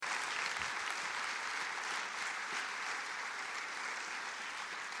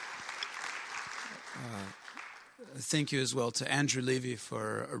thank you as well to Andrew Levy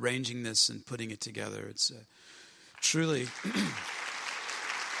for arranging this and putting it together. It's truly...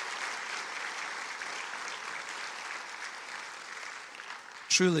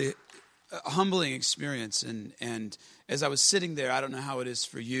 truly a humbling experience. And as I was sitting there, I don't know how it is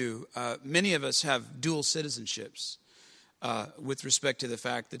for you, many of us have dual citizenships with respect to the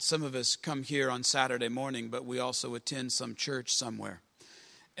fact that some of us come here on Saturday morning, but we also attend some church somewhere.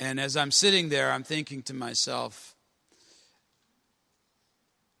 And as I'm sitting there, I'm thinking to myself,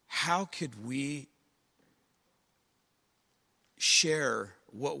 how could we share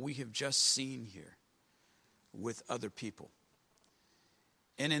what we have just seen here with other people?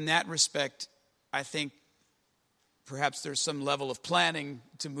 And in that respect, I think perhaps there's some level of planning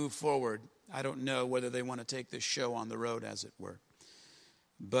to move forward. I don't know whether they want to take this show on the road, as it were.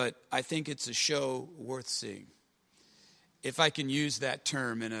 But I think it's a show worth seeing, if I can use that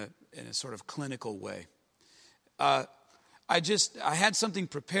term in a sort of clinical way. I had something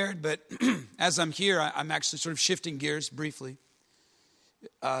prepared, but as I'm here, I'm actually sort of shifting gears briefly.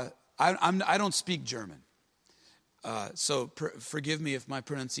 I don't speak German. So forgive me if my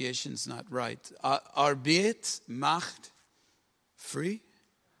pronunciation's not right. Arbeit macht free.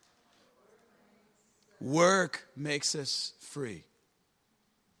 Work makes us free.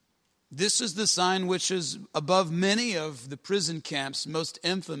 This is the sign which is above many of the prison camps, most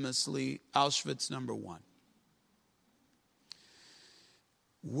infamously Auschwitz #1.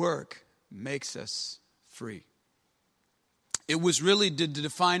 Work makes us free. It was really the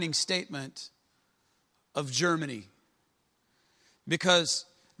defining statement of Germany, because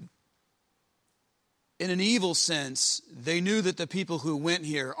in an evil sense, they knew that the people who went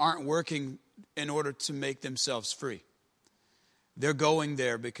here aren't working in order to make themselves free. They're going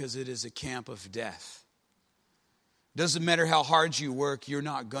there because it is a camp of death. Doesn't matter how hard you work, you're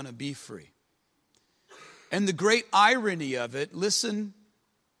not going to be free. And the great irony of it, listen,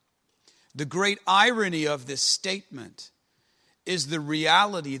 the great irony of this statement is the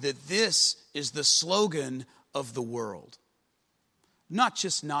reality that this is the slogan of the world. Not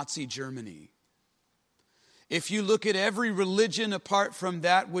just Nazi Germany. If you look at every religion apart from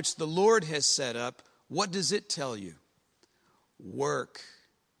that which the Lord has set up, what does it tell you? Work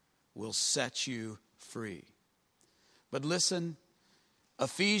will set you free. But listen,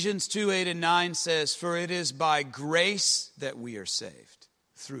 Ephesians 2:8-9 says, "For it is by grace that we are saved,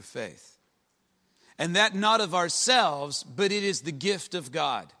 through faith. And that not of ourselves, but it is the gift of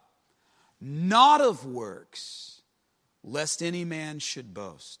God. Not of works, lest any man should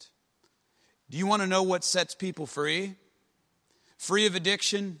boast." Do you want to know what sets people free? Free of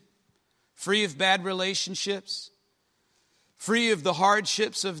addiction, free of bad relationships, free of the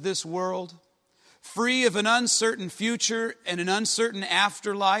hardships of this world, free of an uncertain future and an uncertain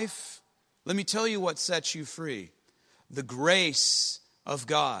afterlife. Let me tell you what sets you free. The grace of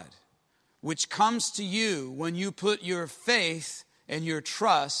God, which comes to you when you put your faith and your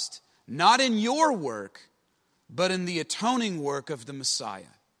trust not in your work, but in the atoning work of the Messiah.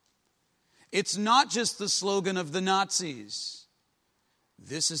 It's not just the slogan of the Nazis.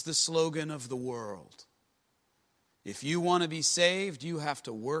 This is the slogan of the world. If you want to be saved, you have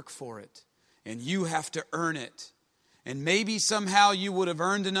to work for it, and you have to earn it. And maybe somehow you would have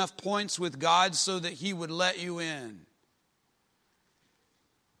earned enough points with God so that He would let you in.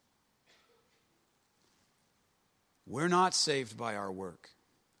 We're not saved by our work.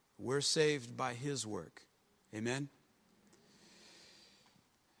 We're saved by His work. Amen?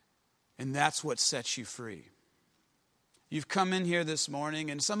 And that's what sets you free. You've come in here this morning,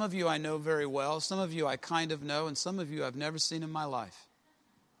 and some of you I know very well, some of you I kind of know, and some of you I've never seen in my life.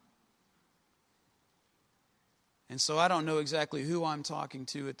 And so I don't know exactly who I'm talking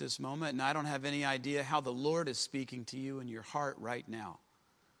to at this moment, and I don't have any idea how the Lord is speaking to you in your heart right now.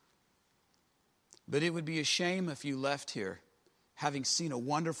 But it would be a shame if you left here having seen a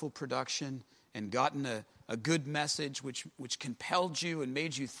wonderful production and gotten a good message which compelled you and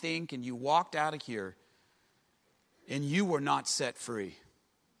made you think, and you walked out of here and you were not set free.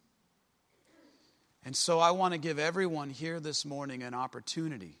 And so I want to give everyone here this morning an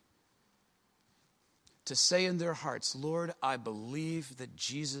opportunity to say in their hearts, "Lord, I believe that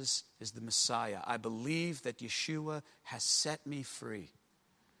Jesus is the Messiah. I believe that Yeshua has set me free.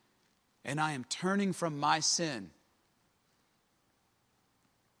 And I am turning from my sin.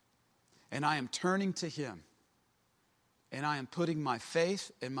 And I am turning to Him. And I am putting my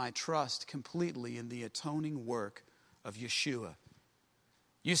faith and my trust completely in the atoning work of Yeshua."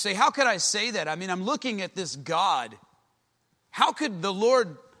 You say, how could I say that? I mean, I'm looking at this God. How could the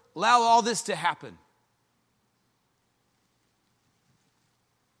Lord allow all this to happen?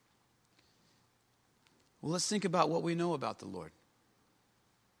 Well, let's think about what we know about the Lord.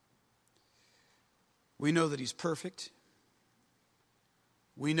 We know that He's perfect.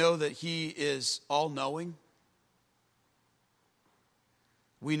 We know that He is all-knowing.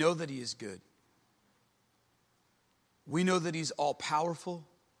 We know that He is good. We know that He's all-powerful.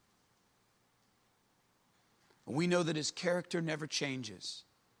 We know that His character never changes.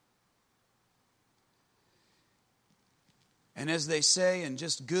 And as they say in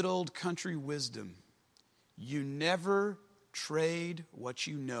just good old country wisdom, you never trade what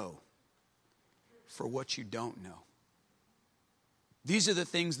you know for what you don't know. These are the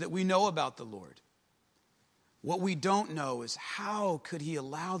things that we know about the Lord. What we don't know is how could He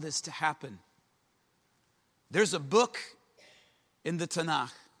allow this to happen? There's a book in the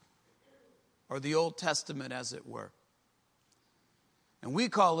Tanakh, or the Old Testament as it were, and we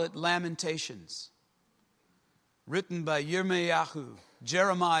call it Lamentations, written by Yirmiyahu,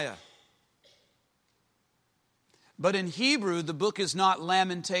 Jeremiah. But in Hebrew, the book is not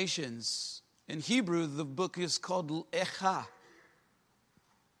Lamentations. In Hebrew, the book is called Echa,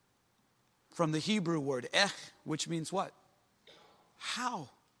 from the Hebrew word ech, which means what? How?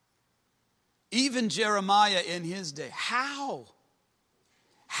 Even Jeremiah in his day, how?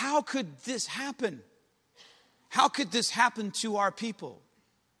 How could this happen? How could this happen to our people?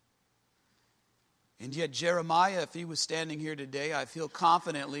 And yet Jeremiah, if he was standing here today, I feel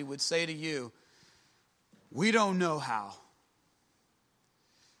confidently would say to you, we don't know how.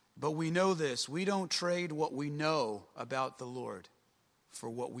 But we know this, we don't trade what we know about the Lord for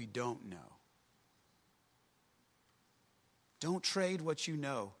what we don't know. Don't trade what you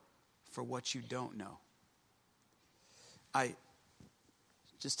know for what you don't know. I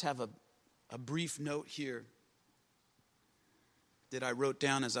just have a brief note here that I wrote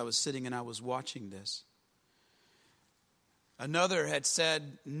down as I was sitting and I was watching this. Another had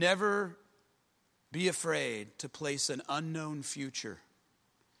said, never be afraid to place an unknown future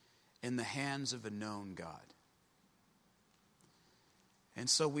in the hands of a known God. And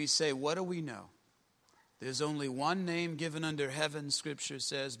so we say, what do we know? There's only one name given under heaven, Scripture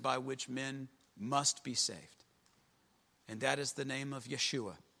says, by which men must be saved. And that is the name of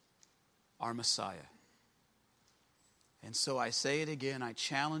Yeshua, our Messiah. And so I say it again, I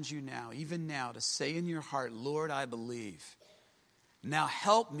challenge you now, even now, to say in your heart, Lord, I believe. Now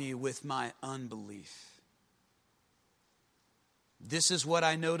help me with my unbelief. This is what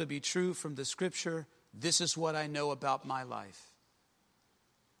I know to be true from the Scripture. This is what I know about my life.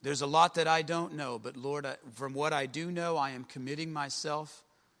 There's a lot that I don't know, but Lord, from what I do know, I am committing myself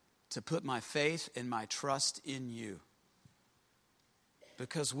to put my faith and my trust in you.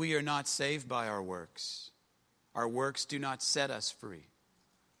 Because we are not saved by our works. Our works do not set us free.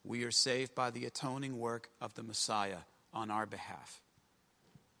 We are saved by the atoning work of the Messiah on our behalf.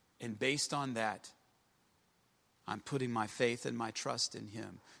 And based on that, I'm putting my faith and my trust in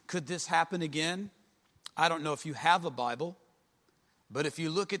Him. Could this happen again? I don't know if you have a Bible. But if you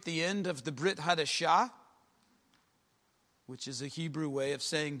look at the end of the Brit Hadashah, which is a Hebrew way of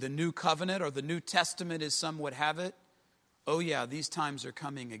saying the New Covenant or the New Testament as some would have it, oh yeah, these times are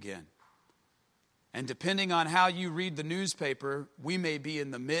coming again. And depending on how you read the newspaper, we may be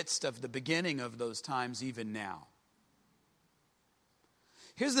in the midst of the beginning of those times even now.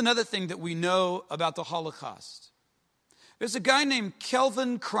 Here's another thing that we know about the Holocaust. There's a guy named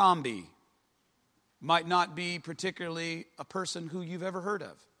Kelvin Crombie. Might not be particularly a person who you've ever heard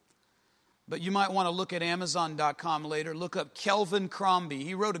of. But you might want to look at Amazon.com later. Look up Kelvin Crombie.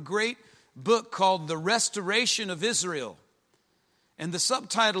 He wrote a great book called The Restoration of Israel. And the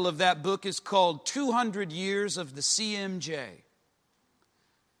subtitle of that book is called 200 Years of the CMJ.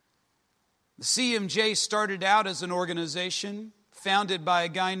 The CMJ started out as an organization founded by a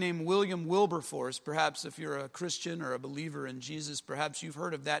guy named William Wilberforce. Perhaps if you're a Christian or a believer in Jesus, perhaps you've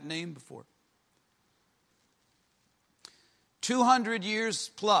heard of that name before. 200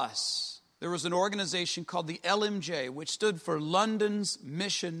 years plus, there was an organization called the LMJ, which stood for London's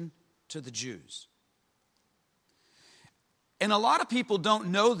Mission to the Jews. And a lot of people don't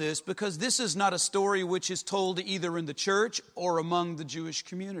know this because this is not a story which is told either in the church or among the Jewish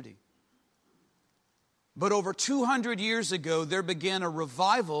community. But over 200 years ago, there began a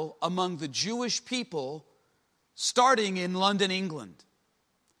revival among the Jewish people starting in London, England,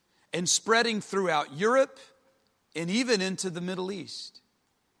 and spreading throughout Europe and even into the Middle East.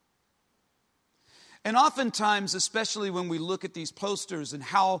 And oftentimes, especially when we look at these posters and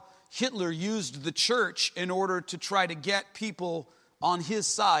how Hitler used the church in order to try to get people on his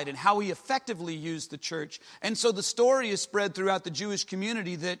side and how he effectively used the church. And so the story is spread throughout the Jewish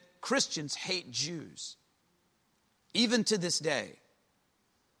community that Christians hate Jews, even to this day.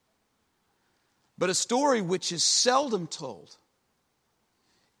 But a story which is seldom told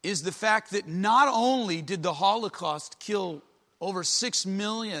is the fact that not only did the Holocaust kill over 6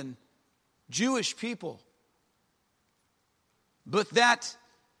 million Jewish people, but that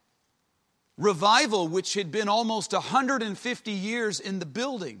revival, which had been almost 150 years in the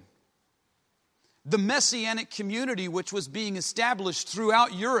building, the Messianic community which was being established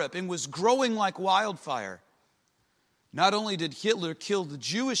throughout Europe and was growing like wildfire. Not only did Hitler kill the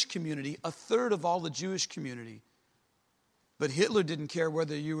Jewish community, a third of all the Jewish community, but Hitler didn't care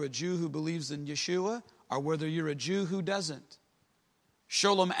whether you're a Jew who believes in Yeshua or whether you're a Jew who doesn't.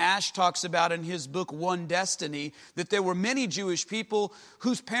 Sholem Asch talks about in his book, One Destiny, that there were many Jewish people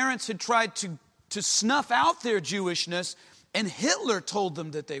whose parents had tried to snuff out their Jewishness, and Hitler told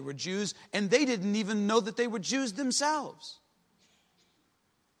them that they were Jews, and they didn't even know that they were Jews themselves.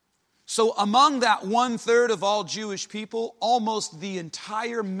 So among that 1/3 of all Jewish people, almost the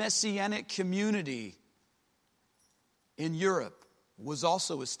entire Messianic community in Europe was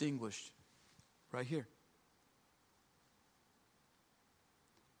also extinguished right here.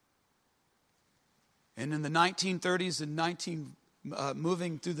 And in the 1930s and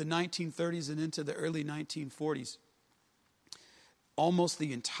moving through the 1930s and into the early 1940s, almost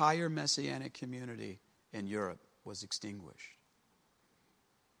the entire Messianic community in Europe was extinguished.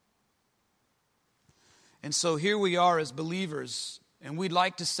 And so here we are as believers, and we'd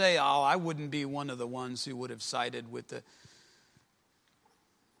like to say, oh, I wouldn't be one of the ones who would have sided with the...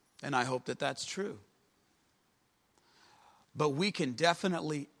 And I hope that that's true. But we can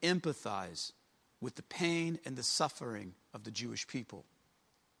definitely empathize with the pain and the suffering of the Jewish people.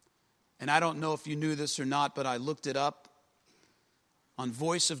 And I don't know if you knew this or not, but I looked it up on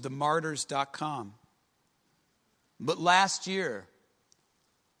voiceofthemartyrs.com. But last year,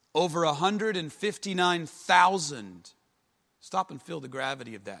 over 159,000, stop and feel the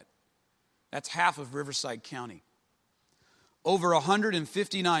gravity of that. That's half of Riverside County. Over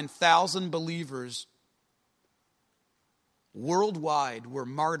 159,000 believers worldwide were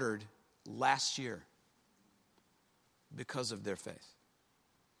martyred last year because of their faith.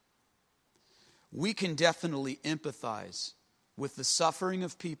 We can definitely empathize with the suffering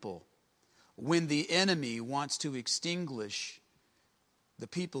of people when the enemy wants to extinguish the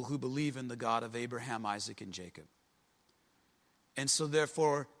people who believe in the God of Abraham, Isaac, and Jacob. And so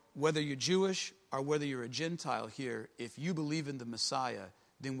therefore, whether you're Jewish or whether you're a Gentile here, if you believe in the Messiah,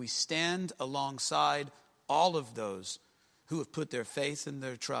 then we stand alongside all of those who have put their faith and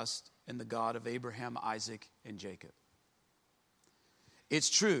their trust in the God of Abraham, Isaac, and Jacob. It's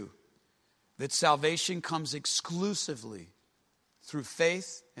true that salvation comes exclusively through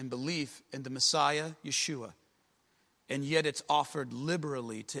faith and belief in the Messiah, Yeshua. And yet it's offered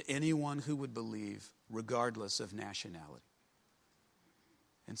liberally to anyone who would believe, regardless of nationality.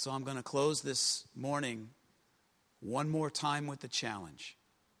 And so I'm going to close this morning one more time with the challenge.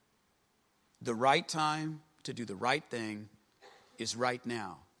 The right time to do the right thing is right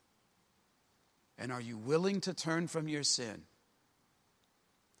now. And are you willing to turn from your sin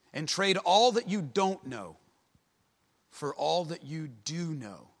and trade all that you don't know for all that you do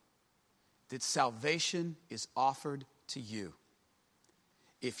know? That salvation is offered to you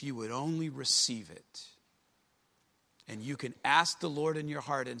if you would only receive it. And you can ask the Lord in your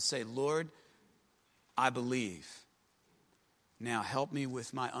heart and say, Lord, I believe. Now help me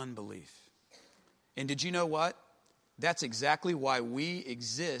with my unbelief. And did you know what? That's exactly why we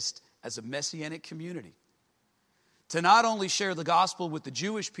exist as a Messianic community. To not only share the gospel with the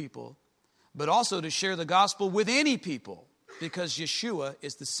Jewish people, but also to share the gospel with any people, because Yeshua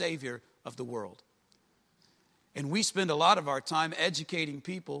is the Savior of the world. And we spend a lot of our time educating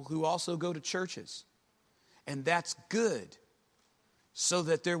people who also go to churches. And that's good, so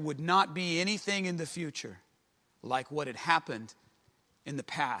that there would not be anything in the future like what had happened in the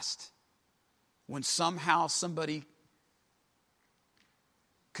past, when somehow somebody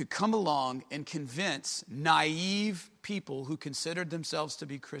could come along and convince naive people who considered themselves to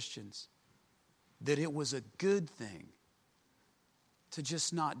be Christians that it was a good thing to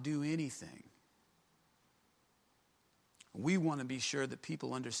just not do anything. We want to be sure that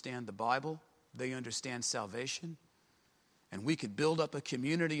people understand the Bible, they understand salvation, and we could build up a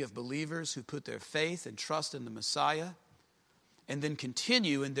community of believers who put their faith and trust in the Messiah, and then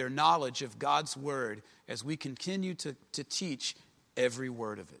continue in their knowledge of God's Word as we continue to teach every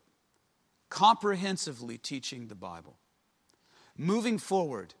word of it. Comprehensively teaching the Bible. Moving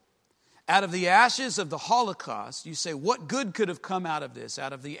forward, out of the ashes of the Holocaust, you say, what good could have come out of this?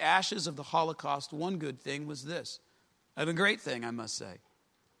 Out of the ashes of the Holocaust, one good thing was this. And a great thing, I must say,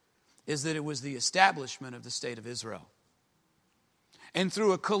 is that it was the establishment of the state of Israel. And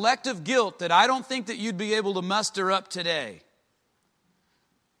through a collective guilt that I don't think that you'd be able to muster up today,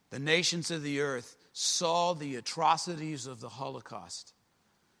 the nations of the earth saw the atrocities of the Holocaust.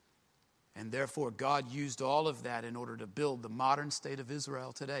 And therefore, God used all of that in order to build the modern state of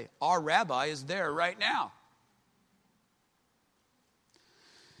Israel today. Our rabbi is there right now.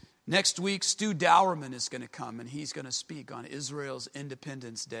 Next week, Stu Dowerman is going to come, and he's going to speak on Israel's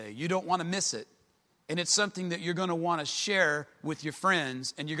Independence Day. You don't want to miss it. And it's something that you're going to want to share with your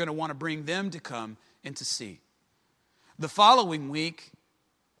friends, and you're going to want to bring them to come and to see. The following week,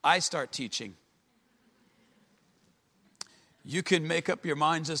 I start teaching. You can make up your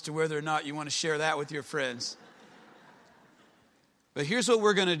minds as to whether or not you want to share that with your friends. But here's what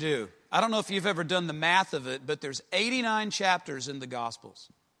we're going to do. I don't know if you've ever done the math of it, but there's 89 chapters in the Gospels,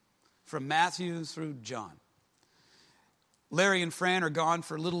 from Matthew through John. Larry and Fran are gone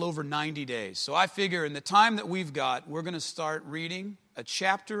for a little over 90 days. So I figure in the time that we've got, we're going to start reading a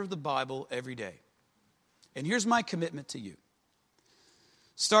chapter of the Bible every day. And here's my commitment to you.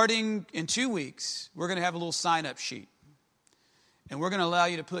 Starting in 2 weeks, we're going to have a little sign-up sheet. And we're going to allow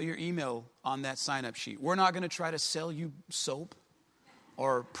you to put your email on that sign-up sheet. We're not going to try to sell you soap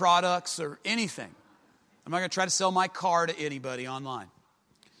or products or anything. I'm not going to try to sell my car to anybody online.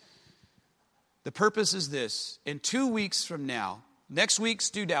 The purpose is this. In 2 weeks from now, next week,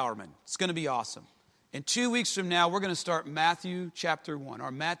 Stu Dowerman. It's going to be awesome. In 2 weeks from now, we're going to start Matthew chapter 1,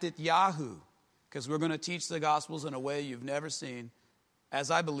 or Matityahu, because we're going to teach the Gospels in a way you've never seen,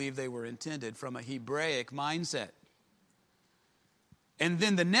 as I believe they were intended, from a Hebraic mindset. And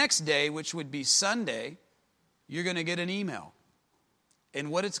then the next day, which would be Sunday, you're going to get an email. And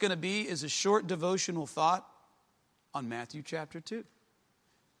what it's going to be is a short devotional thought on Matthew chapter 2.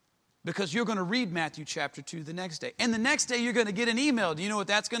 Because you're going to read Matthew chapter 2 the next day. And the next day you're going to get an email. Do you know what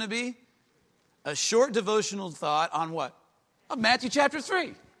that's going to be? A short devotional thought on what? On Matthew chapter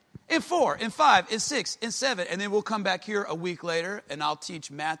 3. And 4, and 5, and 6, and 7. And then we'll come back here a week later and I'll teach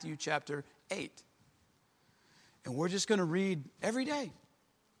Matthew chapter 8. And we're just going to read every day.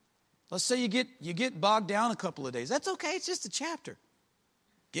 Let's say you get bogged down a couple of days. That's okay. It's just a chapter.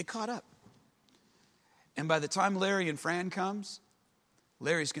 Get caught up. And by the time Larry and Fran comes,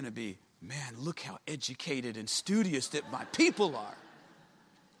 Larry's going to be, man, look how educated and studious that my people are.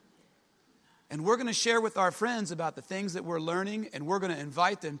 And we're going to share with our friends about the things that we're learning, and we're going to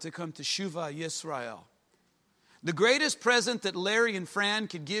invite them to come to Shuvah Yisrael. The greatest present that Larry and Fran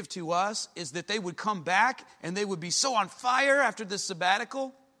could give to us is that they would come back and they would be so on fire after this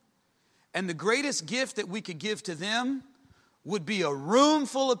sabbatical. And the greatest gift that we could give to them would be a room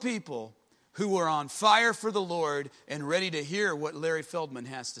full of people who were on fire for the Lord and ready to hear what Larry Feldman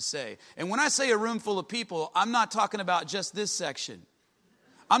has to say. And when I say a room full of people, I'm not talking about just this section.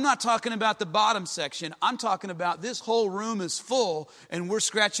 I'm not talking about the bottom section. I'm talking about this whole room is full and we're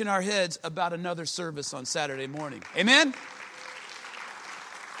scratching our heads about another service on Saturday morning. Amen?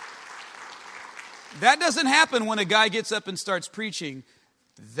 That doesn't happen when a guy gets up and starts preaching.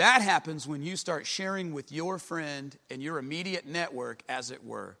 That happens when you start sharing with your friend and your immediate network, as it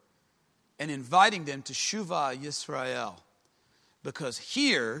were, and inviting them to Shuvah Yisrael. Because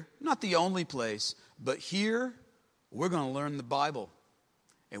here, not the only place, but here, we're going to learn the Bible.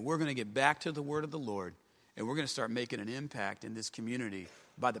 And we're going to get back to the word of the Lord. And we're going to start making an impact in this community.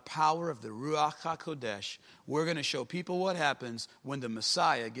 By the power of the Ruach HaKodesh, we're going to show people what happens when the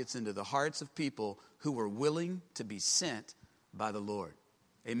Messiah gets into the hearts of people who are willing to be sent by the Lord.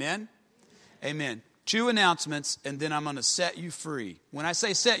 Amen? Amen. 2 announcements, and then I'm going to set you free. When I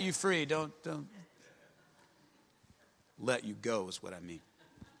say set you free, don't let you go is what I mean.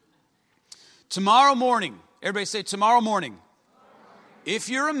 Tomorrow morning, everybody say tomorrow morning. If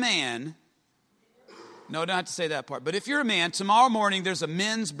you're a man, no, don't have to say that part, but if you're a man, tomorrow morning there's a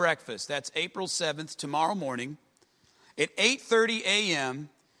men's breakfast. That's April 7th, tomorrow morning, at 8:30 a.m.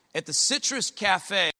 at the Citrus Cafe.